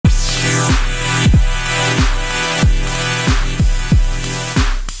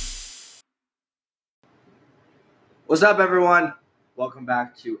What's up, everyone? Welcome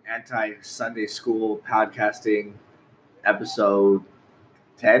back to Anti-Sunday School Podcasting, episode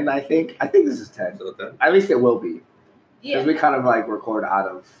 10, I think. I think this is 10. So that, At least it will be. Because Yeah. we kind of like record out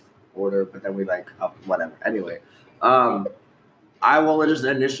of order, but then we like up whatever. Anyway, I will just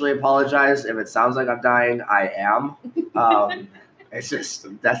initially apologize if it sounds like I'm dying. I am. It's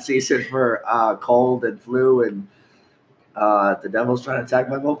just that season for cold and flu, and the devil's trying to attack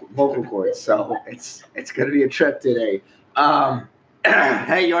my vocal cords. So it's gonna be a trip today.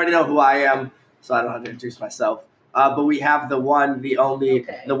 Hey, you already know who I am, so I don't have to introduce myself. But we have the one, the only,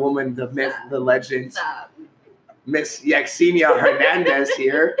 Okay. the woman, the myth, the legend, Stop. Miss Yexenia Hernandez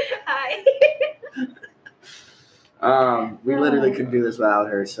here. Hi. We literally couldn't do this without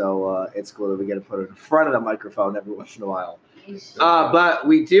her, so it's cool that we get to put her in front of the microphone every once in a while. But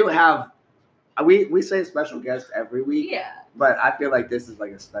we do have, we say special guest every week, Yeah. but I feel like this is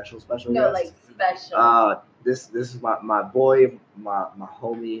like a special No, guest. like special. This is my boy, my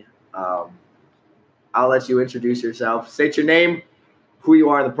homie. I'll let you introduce yourself. State your name, who you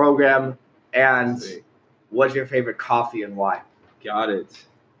are in the program, and what's your favorite coffee and why. got it.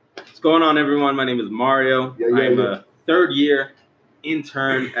 What's going on, everyone? My name is Mario. I'm a third-year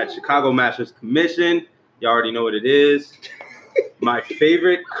intern at Chicago Masters Commission. You already know what it is. My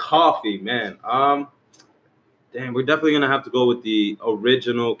favorite coffee, man. Damn, we're definitely gonna have to go with the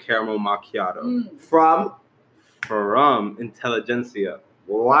original caramel macchiato From from Intelligentsia.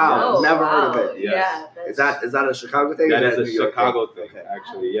 wow, Oh, never heard wow. of it. Yes. Yeah. Is that a Chicago thing? That or is a New York Chicago thing, Okay.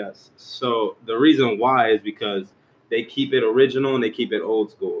 actually, yes. So the reason why is because they keep it original and they keep it old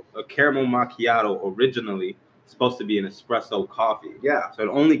school. A caramel macchiato originally is supposed to be an espresso coffee. Yeah, So it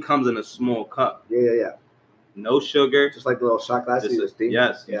only comes in a small cup. yeah. No sugar. Just like the little shot glass you just steam.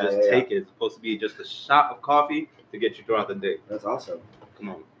 Yes, you Yeah, just yeah. take it. It's supposed to be just a shot of coffee to get you throughout the day. That's awesome.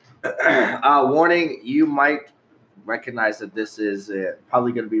 Come on. Warning, you might recognize that this is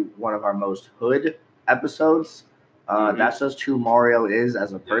probably going to be one of our most hood episodes. Mhm. That's just who Mario is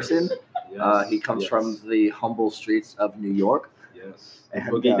as a person. Yes. He comes yes, from the humble streets of New York. Yes. And,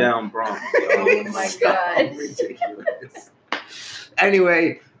 Boogie down Bronx. Oh my God. Ridiculous.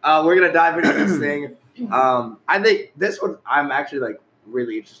 Anyway, we're going to dive into this thing. I think this one I'm actually like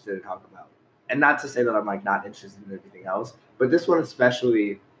really interested in talking about. And not to say that I'm like not interested in everything else, but this one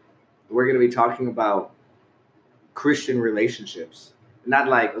especially, we're going to be talking about Christian relationships. Not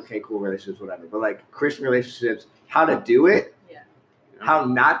like, okay, cool relationships, whatever, but like Christian relationships, how to do it, Yeah. how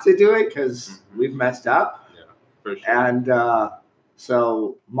not to do it, because we've messed up. For sure. And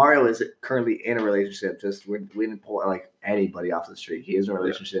so Mario is currently in a relationship. Just we didn't pull like anybody off the street. He is in a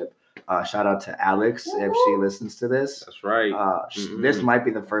relationship. Shout out to Alex if she listens to this. That's right. This might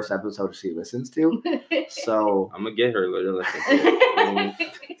be the first episode she listens to. So I'm gonna get her later.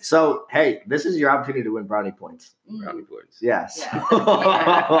 so hey, this is your opportunity to win brownie points. Brownie points. Yes.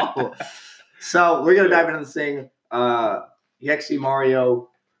 Yeah. So we're gonna dive into this thing. Yexi Mario,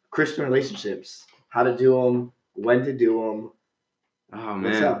 Christian relationships, how to do them, when to do them. Oh man.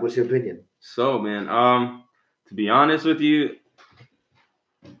 What's up? What's your opinion? So man, to be honest with you,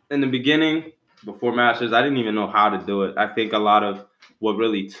 in the beginning, before Masters, I didn't even know how to do it. I think a lot of what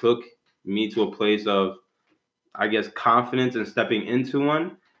really took me to a place of, I guess, confidence and stepping into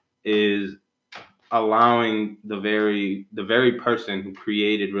one is allowing the very person who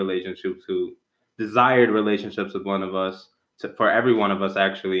created relationships, who desired relationships with one of us, for every one of us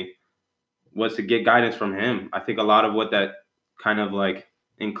actually, was to get guidance from him. I think a lot of what that kind of like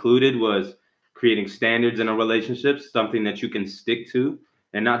included was creating standards in a relationship, something that you can stick to,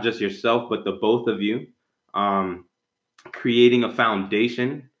 and not just yourself, but the both of you. Creating a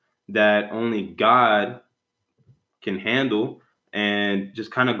foundation that only God can handle, and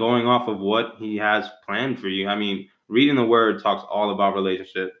just kind of going off of what he has planned for you. I mean, reading the word talks all about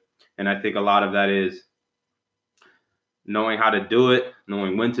relationship. And I think a lot of that is knowing how to do it,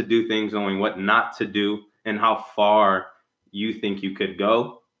 knowing when to do things, knowing what not to do, and how far you think you could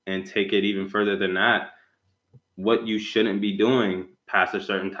go, and take it even further than that, what you shouldn't be doing past a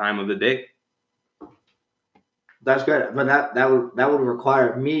certain time of the day. That's good, but that would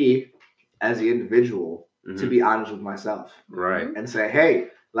require me as the individual to be honest with myself, Right. and say, hey,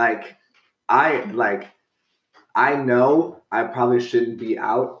 I know I probably shouldn't be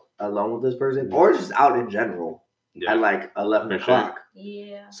out alone with this person, or just out in general Yeah. at like 11 For sure. o'clock.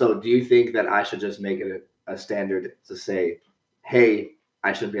 Yeah. So do you think that I should just make it a standard to say, hey,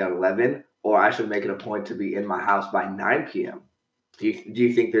 I should be out 11, or I should make it a point to be in my house by 9 p.m.? Do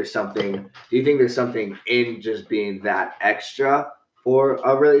you think there's something in just being that extra for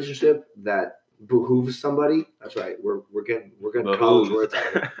a relationship that behooves somebody? That's right. We're getting college words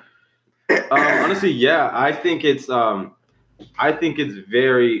out of Honestly, yeah, I think it's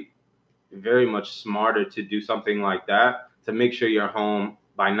very, very much smarter to do something like that to make sure you're home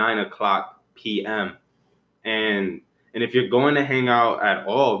by 9 o'clock p.m. and and if you're going to hang out at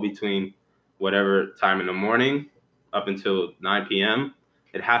all between whatever time in the morning up until 9 p.m.,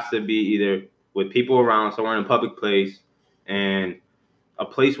 it has to be either with people around, somewhere in a public place, and a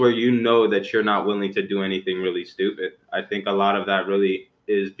place where you know that you're not willing to do anything really stupid. I think a lot of that really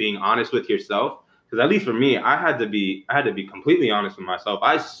is being honest with yourself. Because at least for me, I had to be completely honest with myself.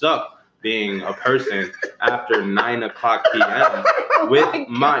 I suck being a person after 9 o'clock p.m. with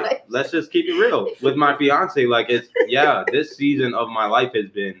my let's just keep it real with my fiance. Like this season of my life has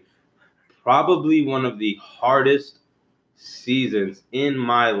been probably one of the hardest seasons in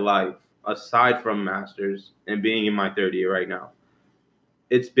my life, aside from masters and being in my third year right now.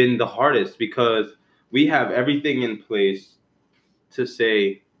 It's been the hardest because we have everything in place to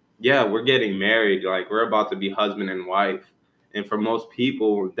say, yeah, we're getting married, like we're about to be husband and wife. And for most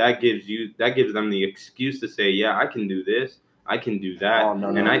people, that gives them the excuse to say, yeah, I can do this, I can do that, Oh, no,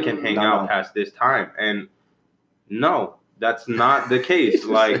 and no, I can hang no, out no. past this time. And no, that's not the case.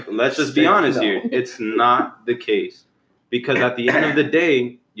 Like, let's just be honest No. here. It's not the case. Because at the end of the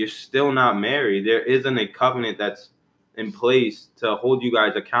day, you're still not married. There isn't a covenant that's in place to hold you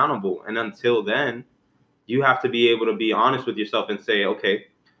guys accountable. And until then, you have to be able to be honest with yourself and say, okay,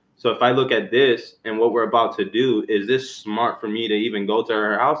 so if I look at this and what we're about to do, is this smart for me to even go to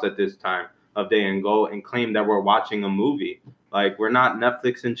her house at this time of day and go and claim that we're watching a movie? Like, we're not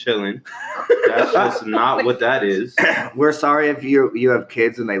Netflix and chilling. That's just not what that is. We're sorry if you have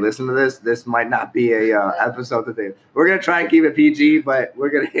kids and they listen to this. This might not be a episode that we're gonna try and keep it PG, but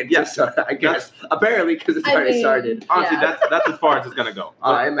we're gonna hit this. I guess apparently because it's already started. Honestly, that's as far as it's gonna go.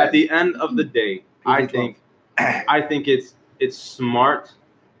 At the end of the day, I think it's smart,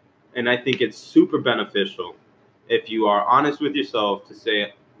 and I think it's super beneficial if you are honest with yourself to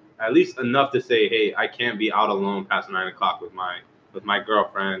say at least enough to say, hey, I can't be out alone past 9 o'clock with my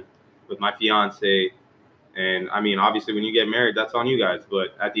girlfriend, with my fiance. And I mean, obviously, when you get married, that's on you guys.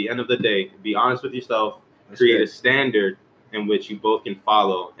 But at the end of the day, be honest with yourself, create a standard in which you both can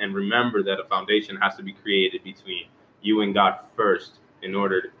follow, and remember that a foundation has to be created between you and God first in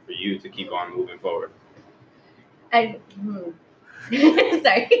order for you to keep on moving forward. Sorry.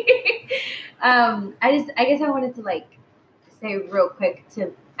 I guess I wanted to like say real quick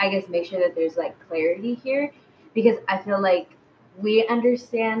to make sure that there's like clarity here, because I feel like we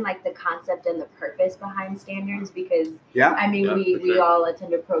understand like the concept and the purpose behind standards, because we all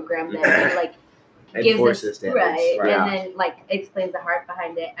attend a program that like gives us standards. Right, and then like explains the heart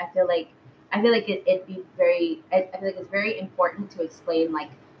behind it. I feel like it'd be very I feel like it's very important to explain like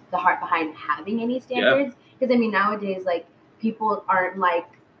the heart behind having any standards, because I mean nowadays like people aren't like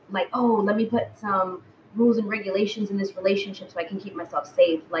oh, let me put some rules and regulations in this relationship so I can keep myself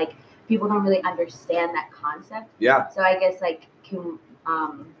safe. Like people don't really understand that concept. Yeah. So I guess like can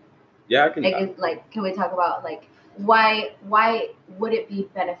can we talk about like why would it be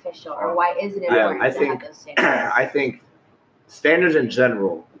beneficial, or why is it important to have those standards? I think standards in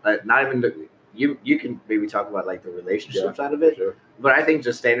general, not even you can maybe talk about like the relationship side of it, but I think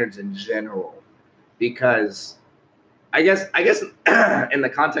just standards in general, because I guess in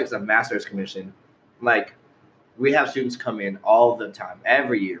the context of Master's Commission, like we have students come in all the time,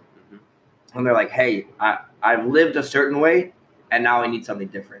 every year, and they're like, hey, I've lived a certain way and now I need something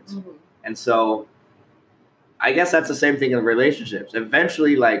different. Mm-hmm. And so I guess that's the same thing in relationships.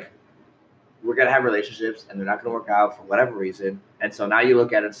 Eventually, like, we're going to have relationships and they're not going to work out for whatever reason. And so now you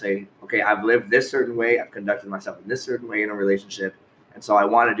look at it and say, okay, I've lived this certain way. I've conducted myself in this certain way in a relationship. And so I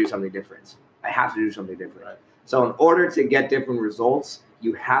want to do something different. I have to do something different. Right. So in order to get different results,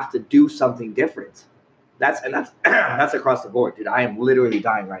 you have to do something different. That's across the board, dude. I am literally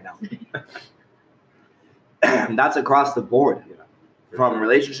dying right now. That's across the board. From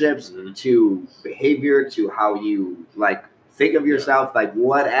relationships to behavior to how you like think of yourself, like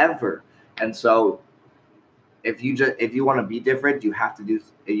whatever. And so if you want to be different, you have to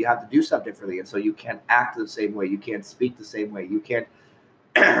do stuff differently. And so you can't act the same way, you can't speak the same way, you can't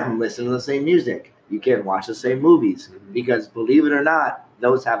listen to the same music, you can't watch the same movies, because believe it or not,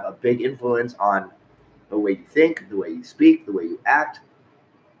 those have a big influence on the way you think, the way you speak, the way you act.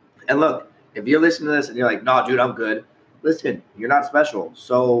 And look, if you're listening to this and you're like, no, dude, I'm good. Listen, you're not special.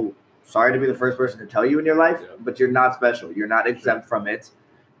 So sorry to be the first person to tell you in your life, but you're not special. You're not exempt from it.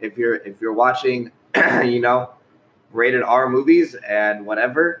 If you're watching, rated R movies and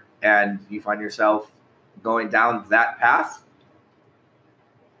whatever, and you find yourself going down that path,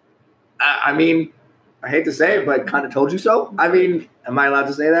 I mean, I hate to say it, but kind of told you so. I mean, am I allowed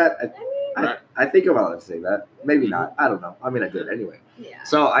to say that? Right. I think I'm allowed to say that. Maybe not. I don't know. I mean, I did anyway. Yeah.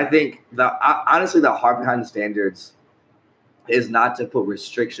 So I think honestly, the heart behind the standards is not to put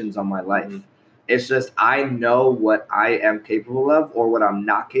restrictions on my life. Mhm. It's just I know what I am capable of or what I'm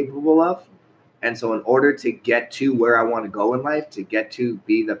not capable of. And so in order to get to where I want to go in life, to get to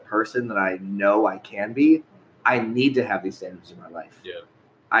be the person that I know I can be, I need to have these standards in my life. Yeah.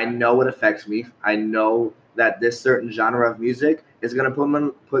 I know it affects me. I know that this certain genre of music is going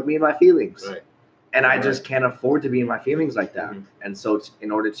to put me in my feelings. Right. And I Right. just can't afford to be in my feelings like that. Mhm. And so in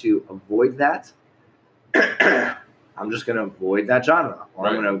order to avoid that, I'm just going to avoid that genre, or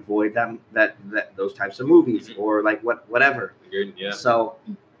I'm Right. going to avoid that those types of movies, Mhm. or like whatever. Good. Yeah. So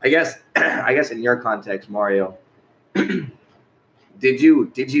I guess in your context, Mario, did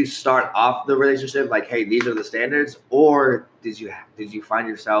you start off the relationship like, hey, these are the standards, or did you find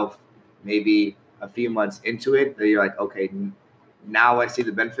yourself maybe a few months into it that you're like, okay, now I see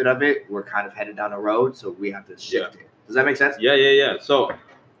the benefit of it. We're kind of headed down a road, so we have to shift it. Does that make sense? Yeah. So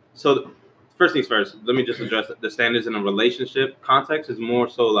first things first, let me just address the standards in a relationship context is more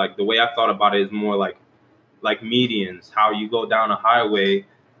so like the way I thought about it is more like medians, how you go down a highway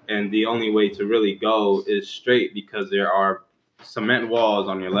and the only way to really go is straight because there are cement walls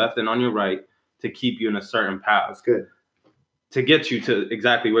on your left and on your right to keep you in a certain path. That's good. To get you to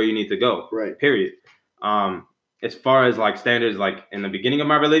exactly where you need to go. Right. Period. As far as like standards, like in the beginning of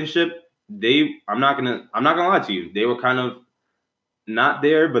my relationship, I'm not gonna lie to you. They were kind of not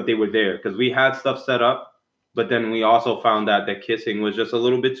there, but they were there because we had stuff set up. But then we also found out that kissing was just a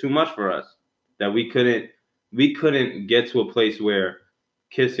little bit too much for us. That we couldn't get to a place where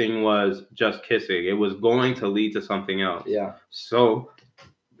kissing was just kissing. It was going to lead to something else. Yeah. So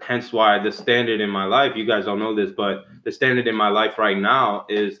hence why the standard in my life, you guys don't know this, but the standard in my life right now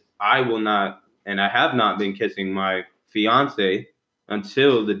is I will not, and I have not been kissing my fiance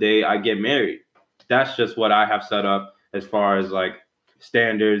until the day I get married. That's just what I have set up as far as like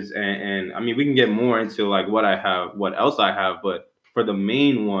standards. And I mean, we can get more into like what else I have, but for the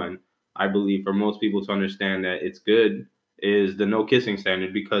main one, I believe for most people to understand that it's good is the no kissing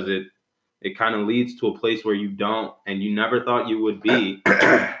standard because it kind of leads to a place where you don't and you never thought you would be.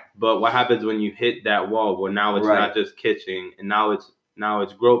 But what happens when you hit that wall? Well, now it's not just kissing, and now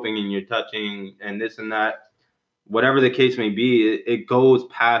it's groping and you're touching and this and that. Whatever the case may be, it goes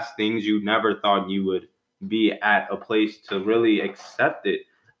past things you never thought you would be at a place to really accept it.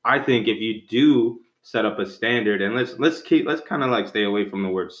 I think if you do set up a standard, and let's kind of like stay away from the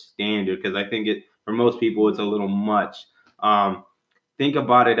word standard because I think for most people it's a little much. Think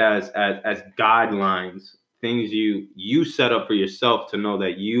about it as guidelines, things you set up for yourself to know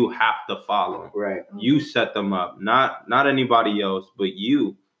that you have to follow. Right. You set them up, not anybody else, but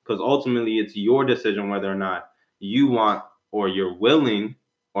you, because ultimately it's your decision whether or not you want or you're willing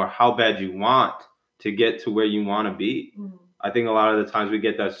or how bad you want to get to where you want to be. Mm. I think a lot of the times we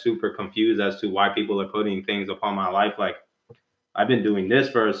get that super confused as to why people are putting things upon my life. Like, I've been doing this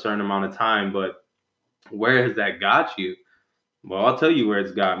for a certain amount of time, but where has that got you? Well, I'll tell you where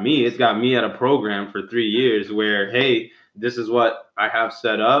it's got me. It's got me at a program for 3 years where, hey, this is what I have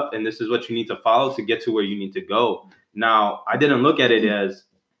set up and this is what you need to follow to get to where you need to go. Now, I didn't look at it as,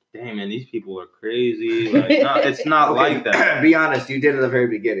 damn, man, these people are crazy. Like, no, it's not like that. Be honest, you did at the very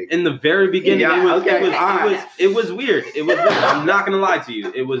beginning. In the very beginning, Yeah, it was okay, it was weird. It was weird. I'm not gonna lie to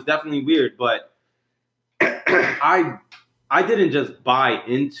you. It was definitely weird, but I didn't just buy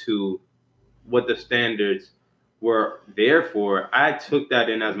into what the standards were there for. I took that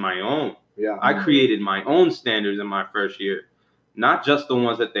in as my own. Yeah. I created my own standards in my first year, not just the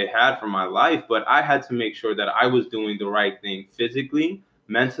ones that they had for my life, but I had to make sure that I was doing the right thing physically,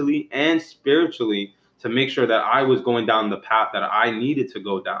 mentally, and spiritually to make sure that I was going down the path that I needed to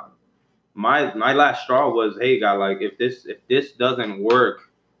go down. My last straw was, hey, God, like if this doesn't work,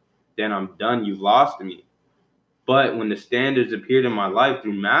 then I'm done. You've lost me. But when the standards appeared in my life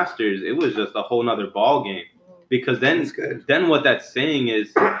through Masters, it was just a whole nother ball game. Because then what that's saying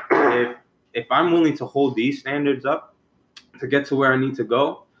is if I'm willing to hold these standards up to get to where I need to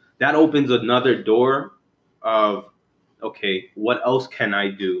go, that opens another door of, okay, what else can I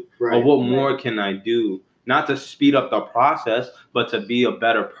do? Right. Or what more can I do? Not to speed up the process, but to be a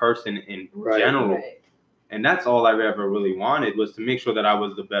better person in general. Right. And that's all I ever really wanted, was to make sure that I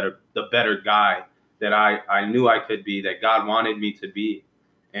was the better guy that I knew I could be, that God wanted me to be.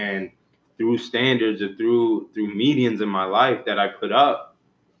 And through standards or through medians in my life that I put up,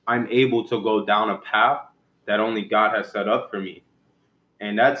 I'm able to go down a path that only God has set up for me.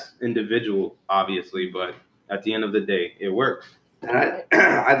 And that's individual, obviously, but at the end of the day, it works. And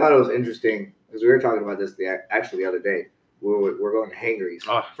I thought it was interesting because we were talking about this the other day. we're going to Hangry's.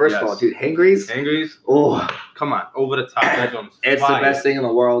 Oh, First of all, dude, Hangry's. Hangry's. Oh, Come on, over the top. That one's it's fire. the best thing in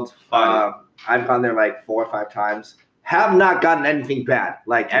the world. Fire. I've gone there like 4 or 5 times. Have not gotten anything bad.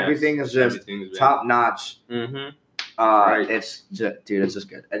 Like Yes, everything is just everything's top notch. Mm-hmm. It's just, dude, it's just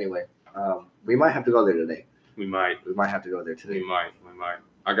good. Anyway, we might have to go there today. We might. We might have to go there today. We might.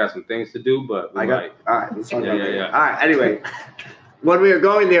 I got some things to do, but we might. All right, let's talk about it. Yeah. All right. Anyway, when we were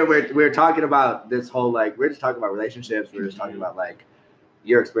going there, we were talking about this whole like we're just talking about relationships. We're just talking about like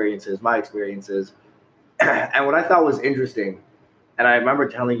your experiences, my experiences, and what I thought was interesting, and I remember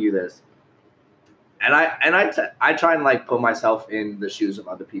telling you this. And I try and like put myself in the shoes of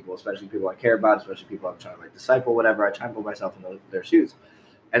other people, especially people I care about, especially people I'm trying to like disciple, whatever. I try and put myself in their shoes.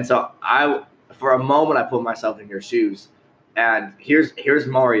 And so for a moment, I put myself in your shoes. And here's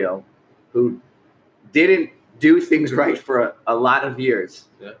Mario, who didn't do things right for a lot of years,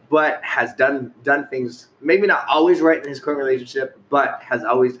 but has done things maybe not always right in his current relationship, but has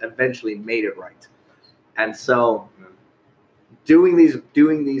always eventually made it right. And so doing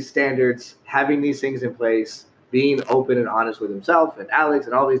these standards, having these things in place, being open and honest with himself and Alex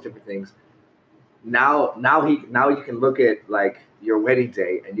and all these different things. Now you can look at like your wedding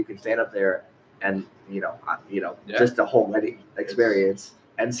day and you can stand up there and just the whole wedding experience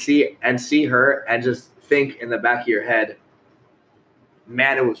and see her and just think in the back of your head,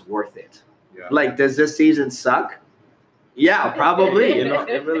 man, it was worth it. Yeah. Like, does this season suck? Yeah, probably.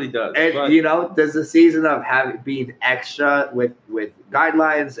 It really does. And there's a season of being extra with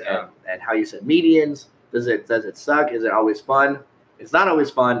guidelines and how you set medians. Does it suck? Is it always fun? It's not always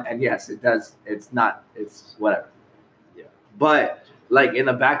fun, and yes, it does. It's whatever. Yeah. But like in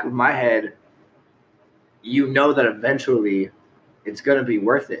the back of my head, that eventually it's gonna be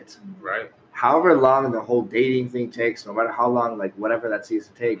worth it. Right. However long the whole dating thing takes, no matter how long, like whatever that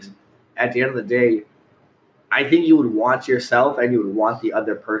season takes, at the end of the day, I think you would want yourself and you would want the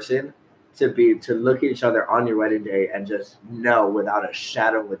other person to look at each other on your wedding day and just know without a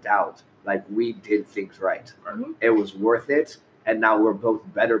shadow of a doubt, like we did things right. Mm-hmm. It was worth it, and now we're both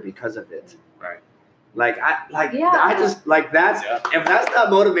better because of it. Right. I just like that's if that's not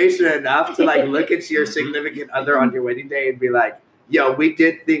motivation enough to like look at your significant other on your wedding day and be like, yo, we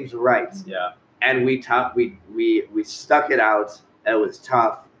did things right. Yeah. And we stuck it out. It was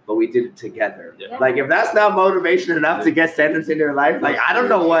tough, but we did it together. Yeah. Like if that's not motivation enough to get standards in your life, like I don't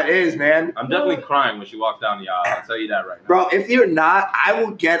know what is, man. I'm definitely crying when she walks down the aisle. I'll tell you that right now. Bro, if you're not, I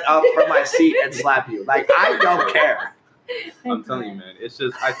will get up from my seat and slap you. Like I don't care. I'm telling you, man. It's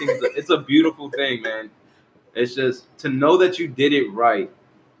just I think it's a beautiful thing, man. It's just to know that you did it right.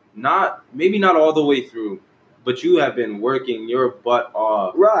 Maybe not all the way through, but you have been working your butt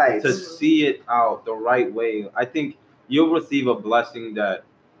off to see it out the right way. I think you'll receive a blessing that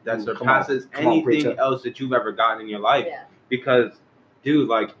surpasses anything else that you've ever gotten in your life. Yeah. Because, dude,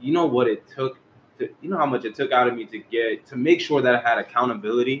 like, you know what it took how much it took out of me to make sure that I had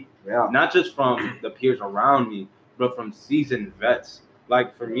accountability. Yeah. Not just from the peers around me, but from seasoned vets.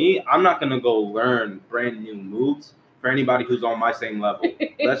 Like for me, I'm not gonna go learn brand new moves for anybody who's on my same level.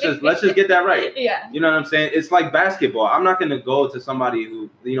 Let's just get that right. Yeah. You know what I'm saying? It's like basketball. I'm not gonna go to somebody who,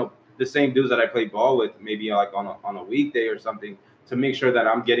 the same dudes that I play ball with, maybe like on a weekday or something, to make sure that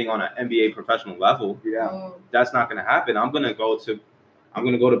I'm getting on an NBA professional level. Yeah. That's not gonna happen. I'm gonna go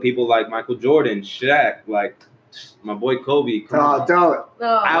to people like Michael Jordan, Shaq, like my boy Kobe. Don't.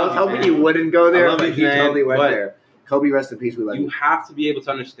 I was hoping you wouldn't go there, but he totally went there. Kobe, rest in peace. We love you. You have to be able to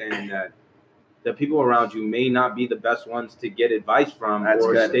understand that the people around you may not be the best ones to get advice from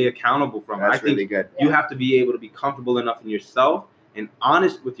stay accountable from. That's really good. You have to be able to be comfortable enough in yourself and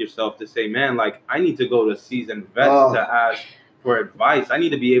honest with yourself to say, man, like I need to go to seasoned vets to ask for advice. I need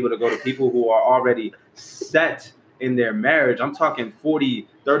to be able to go to people who are already set in their marriage. I'm talking 40,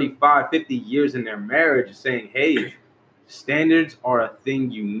 35, 50 years in their marriage saying, hey, standards are a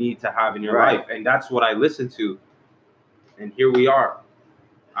thing you need to have in your life. And that's what I listen to. And here we are.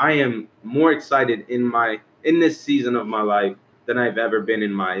 I am more excited in this season of my life than I've ever been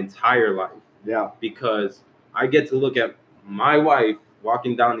in my entire life. Yeah. Because I get to look at my wife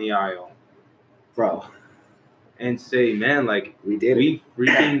walking down the aisle, bro, and say, man, like we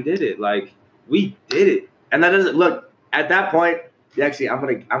freaking did it. Like we did it. And that doesn't look at that point. Actually, I'm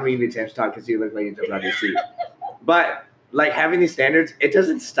gonna give you a chance to talk because you look like you jumped out of your seat. But like having these standards, it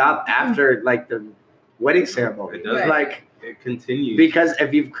doesn't stop after like the wedding ceremony. It does. Like it continues. Because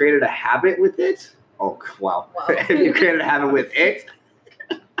if you've created a habit with it, wow. If you created a habit with it,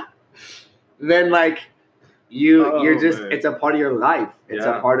 then like you're just it's a part of your life. It's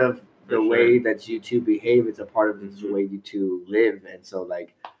a part of the way that you two behave. It's a part of the way you two live. And so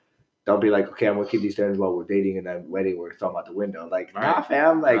like Don't be like, okay, I'm gonna keep these standards while we're dating, and then wedding we're throwing out the window. Like, Right. nah,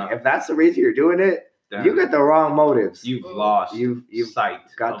 fam. Like, Nah. if that's the reason you're doing it, Damn. you got the wrong motives. You've lost You've sight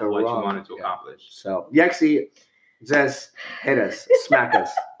got of the what wrong- you wanted to yeah. accomplish. So, Yexi, just hit us, smack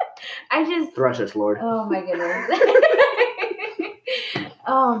us, I just thrush us, Lord. oh my goodness.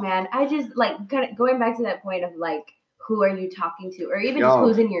 Oh man, I just like kind of going back to that point of like who are you talking to, or even just Yo.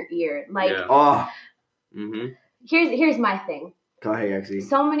 who's in your ear. Like Yeah. Oh, Mm-hmm. here's my thing. go ahead, Yexi.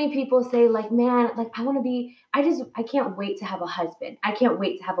 So many people say like, man, like I can't wait to have a husband. I can't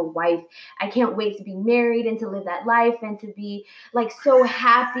wait to have a wife. I can't wait to be married and to live that life and to be like so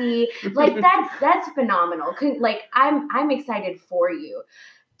happy. Like that's phenomenal. Like I'm excited for you.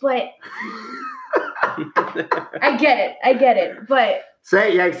 But I get it. But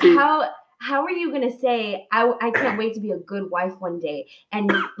Say it, Yexi. how are you gonna say I can't wait to be a good wife one day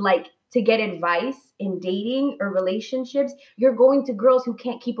and like to get advice in dating or relationships? You're going to girls who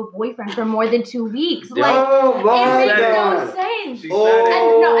can't keep a boyfriend for more than 2 weeks. Yeah. Like Oh it my makes no God. sense. She Oh. said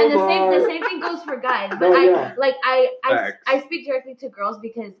it. And the my- same thing goes for guys. But Oh, I yeah. like Facts. I speak directly to girls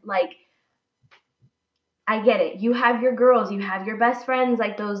because like I get it. You have your girls, you have your best friends,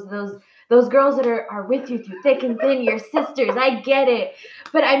 like those girls that are with you through thick and thin, your sisters. I get it.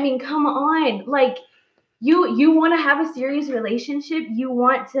 But I mean, come on. Like you want to have a serious relationship. You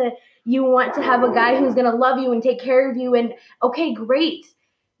want to have a guy who's going to love you and take care of you, and okay, great.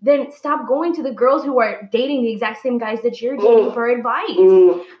 Then stop going to the girls who are dating the exact same guys that you're dating for advice.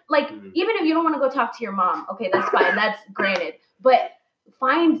 Like, even if you don't want to go talk to your mom, okay, that's fine. That's granted. But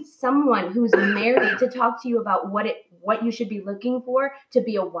find someone who's married to talk to you about what you should be looking for to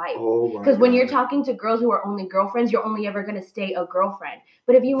be a wife. Oh my Because when you're God. talking to girls who are only girlfriends, you're only ever going to stay a girlfriend.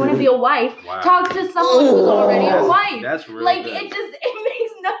 But if you want to be a wife, Wow. talk to someone who's already a wife. That's real Like, good. it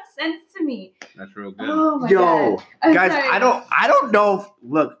makes no sense to me. That's real good. Oh my Yo, God. I'm guys, sorry. I don't know.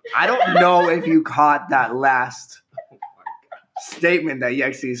 Look, I don't know if you caught that last statement that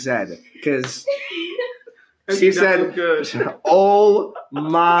Yexi said, because she That said, was good. "Oh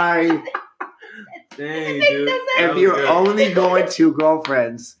my! Dang, makes dude. no sense. That If was you're good. only going to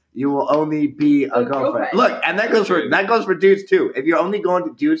girlfriends, you will only be a A girlfriend." girlfriend. Look, and that goes for dudes too. If you're only going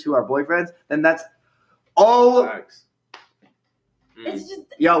to dudes who are boyfriends, then that's Facts. It's just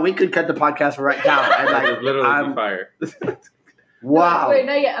yo. We could cut the podcast right now. And That like, would literally I'm- be fire. wow. Wait,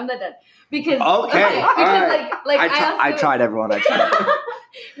 not yet. I'm not done. Because Okay, because alright. like I tried, everyone. I tried.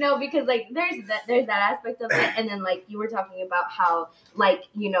 No, because like there's that aspect of it, and then like you were talking about how like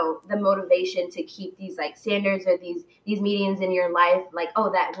the motivation to keep these like standards or these meetings in your life, like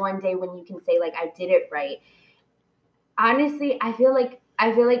that one day when you can say like I did it right. Honestly, I feel like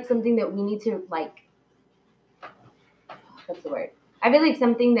something that we need to like what's the word? I feel like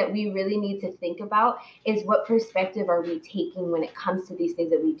something that we really need to think about is what perspective are we taking when it comes to these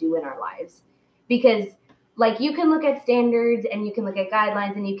things that we do in our lives. Because like you can look at standards and you can look at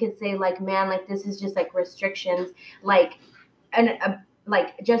guidelines and you can say like, man, like this is just like restrictions, like, and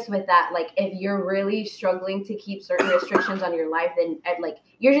like just with that, like if you're really struggling to keep certain restrictions on your life, then like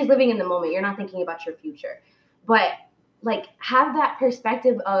you're just living in the moment. You're not thinking about your future. But like have that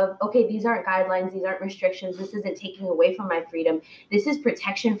perspective of, okay, these aren't guidelines, these aren't restrictions, this isn't taking away from my freedom, this is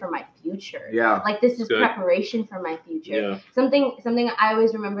protection for my future. Yeah. Like this is Good. preparation for my future. Yeah. Something I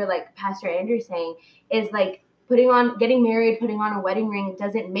always remember like Pastor Andrew saying is like getting married, putting on a wedding ring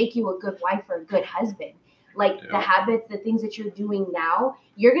doesn't make you a good wife or a good husband. Like the habits, the things that you're doing now,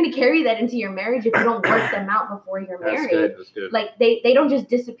 you're going to carry that into your marriage if you don't work them out before you're That's married. good. That's good. Like they don't just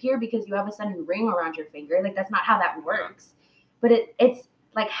disappear because you have a sudden ring around your finger. Like that's not how that works. But it's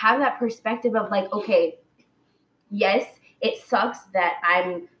like have that perspective of like, okay, yes, it sucks that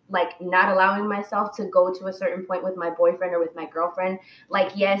I'm like not allowing myself to go to a certain point with my boyfriend or with my girlfriend.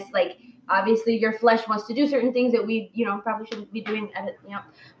 Like, yes, like obviously your flesh wants to do certain things that we, probably shouldn't be doing,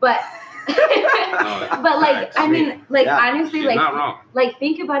 but but like, I mean, like Yeah. honestly, She's like, not wrong. like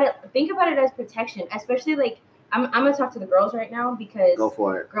think about it as protection, especially like I'm gonna talk to the girls right now because Go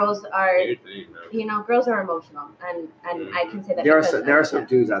for it. girls are, Do your thing, bro. girls are emotional, and I can say that There because are of some that.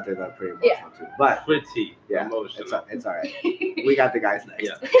 dudes out there that are pretty emotional Yeah. too. But Pretty yeah, emotional. it's all right. We got the guys next.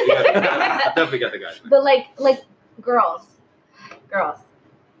 Yeah. Definitely got the guys. But like girls,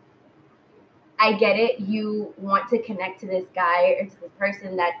 I get it. You want to connect to this guy or to this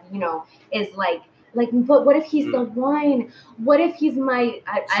person that is like, but what if he's the one? What if he's my?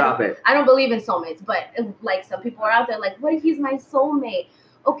 Stop it. I don't believe in soulmates, but like some people are out there like, what if he's my soulmate?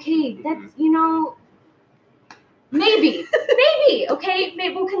 Okay, that's maybe, okay,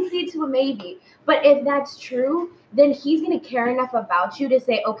 maybe we'll concede to a maybe. But if that's true, then he's gonna care enough about you to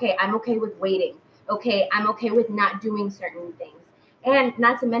say, okay, I'm okay with waiting. Okay, I'm okay with not doing certain things. And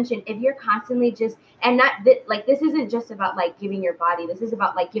not to mention, if you're constantly just, and not like, this isn't just about like giving your body, this is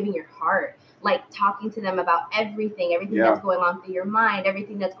about like giving your heart, like talking to them about everything that's going on through your mind,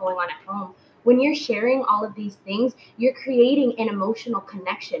 everything that's going on at home. When you're sharing all of these things, you're creating an emotional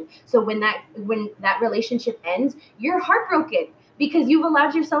connection. So when that relationship ends, you're heartbroken because you've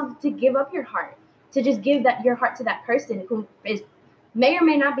allowed yourself to give up your heart, to just give your heart to that person who may or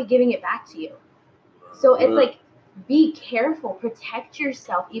may not be giving it back to you. So it's like, be careful, protect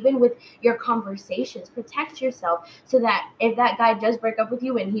yourself, even with your conversations, protect yourself, so that if that guy does break up with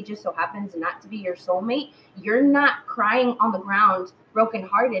you and he just so happens not to be your soulmate, you're not crying on the ground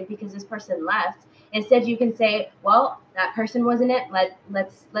brokenhearted because this person left. Instead, you can say, well, that person wasn't it.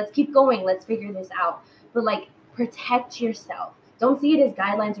 Let's keep going. Let's figure this out. But like, protect yourself. Don't see it as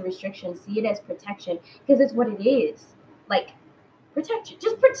guidelines or restrictions. See it as protection, because it's what it is. Like,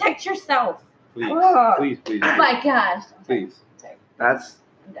 just protect yourself. Please. Oh my gosh. Please. That's.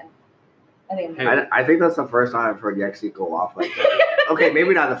 I'm done. I think I'm done. I think that's the first time I've heard Yexi go off like that. Okay,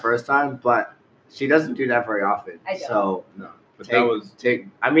 maybe not the first time, but she doesn't do that very often. I don't. So No, but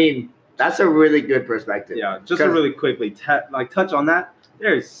I mean, that's a really good perspective. Yeah, just to really quickly touch on that.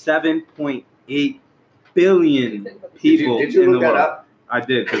 There's 7.8 billion people. Did you in look the that world. up? I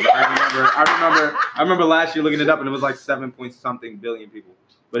did, because I remember last year looking it up, and it was like 7-point-something billion people.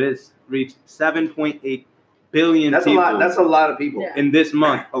 But it's reached 7.8 billion That's people. a lot. That's a lot of people. Yeah. In this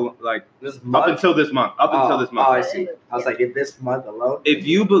month, like This month? up until this month. Oh, I see. I was Yeah. like, in this month alone. If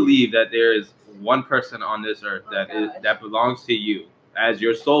you believe that there is one person on this earth gosh. that belongs to you as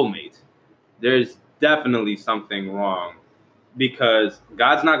your soulmate, there's definitely something wrong, because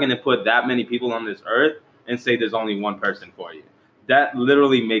God's not going to put that many people on this earth and say there's only one person for you. That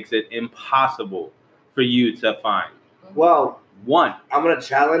literally makes it impossible for you to find Well, one. I'm gonna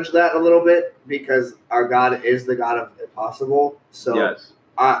challenge that a little bit, because our God is the God of impossible. So Yes.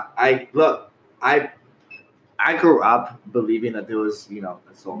 I grew up believing that there was, a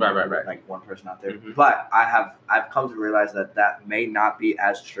soulmate, Right. like one person out there. Mhm. But I've come to realize that may not be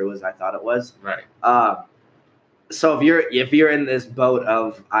as true as I thought it was. Right. So if you're in this boat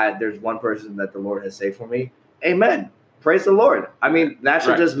of there's one person that the Lord has saved for me, amen. Praise the Lord. I mean, that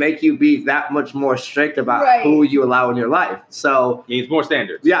should just make you be that much more strict about who you allow in your life. So Needs more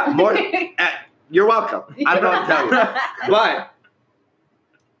standards. yeah, more. You're welcome. I don't know what to tell you, but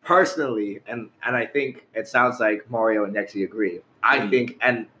personally, and I think it sounds like Mario and Nexi agree. I think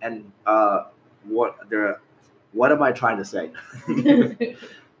and what am I trying to say?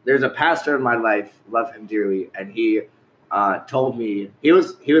 There's a pastor in my life, love him dearly, and he told me he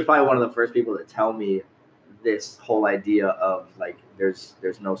was probably one of the first people to tell me this whole idea of like there's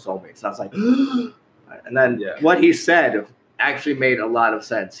no soulmates. So I was like, and then what he said actually made a lot of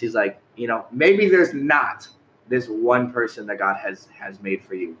sense. He's like, maybe there's not this one person that God has made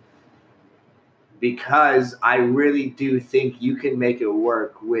for you, because I really do think you can make it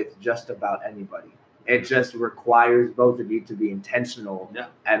work with just about anybody. It just requires both of you to be intentional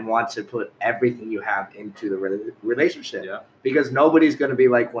and want to put everything you have into the relationship. Yeah. Because nobody's going to be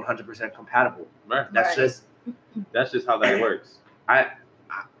like 100% compatible. Right. That's just how that works.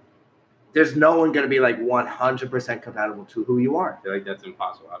 There's no one going to be like 100% compatible to who you are. I feel like that's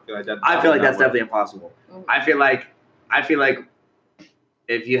impossible. I feel like that's definitely impossible. Mhm. I feel like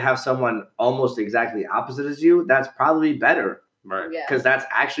if you have someone almost exactly opposite as you, that's probably better. Right. Yeah. Because that's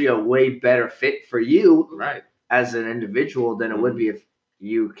actually a way better fit for you Right. as an individual than it would be if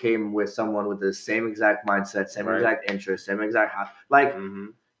you came with someone with the same exact mindset, same exact interest, same exact like. Mm-hmm.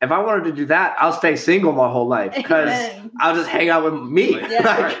 If I wanted to do that, I'll stay single my whole life, because I'll just hang out with me.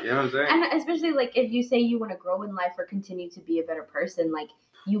 Right. You know what I'm saying? And especially like if you say you want to grow in life or continue to be a better person, like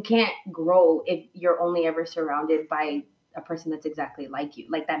you can't grow if you're only ever surrounded by a person that's exactly like you.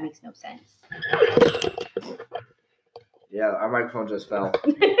 Like that makes no sense. Yeah, our microphone just fell.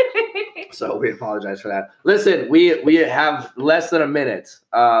 So we apologize for that. Listen, we have less than a minute.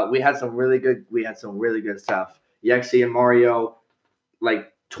 We had some really good stuff. Yexi and Mario, like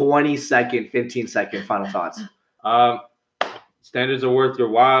 20-second, 15-second final thoughts. Standards are worth your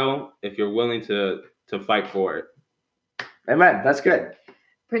while if you're willing to fight for it. Amen. That's good.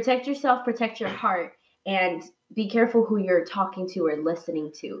 Protect yourself, protect your heart, and be careful who you're talking to or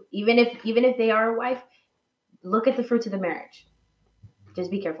listening to. Even if they are a wife, look at the fruits of the marriage.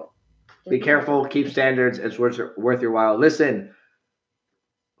 Just be careful. Be careful. Keep standards. It's worth your while. Listen,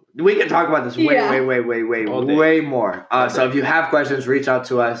 we can talk about this way more. So if you have questions, reach out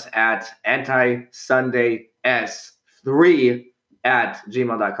to us at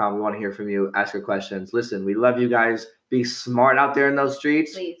antisundays3@gmail.com. We want to hear from you. Ask your questions. Listen, we love you guys. Be smart out there in those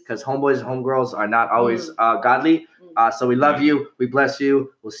streets, because homeboys and homegirls are not always godly. So we love you. We bless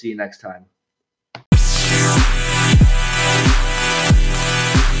you. We'll see you next time.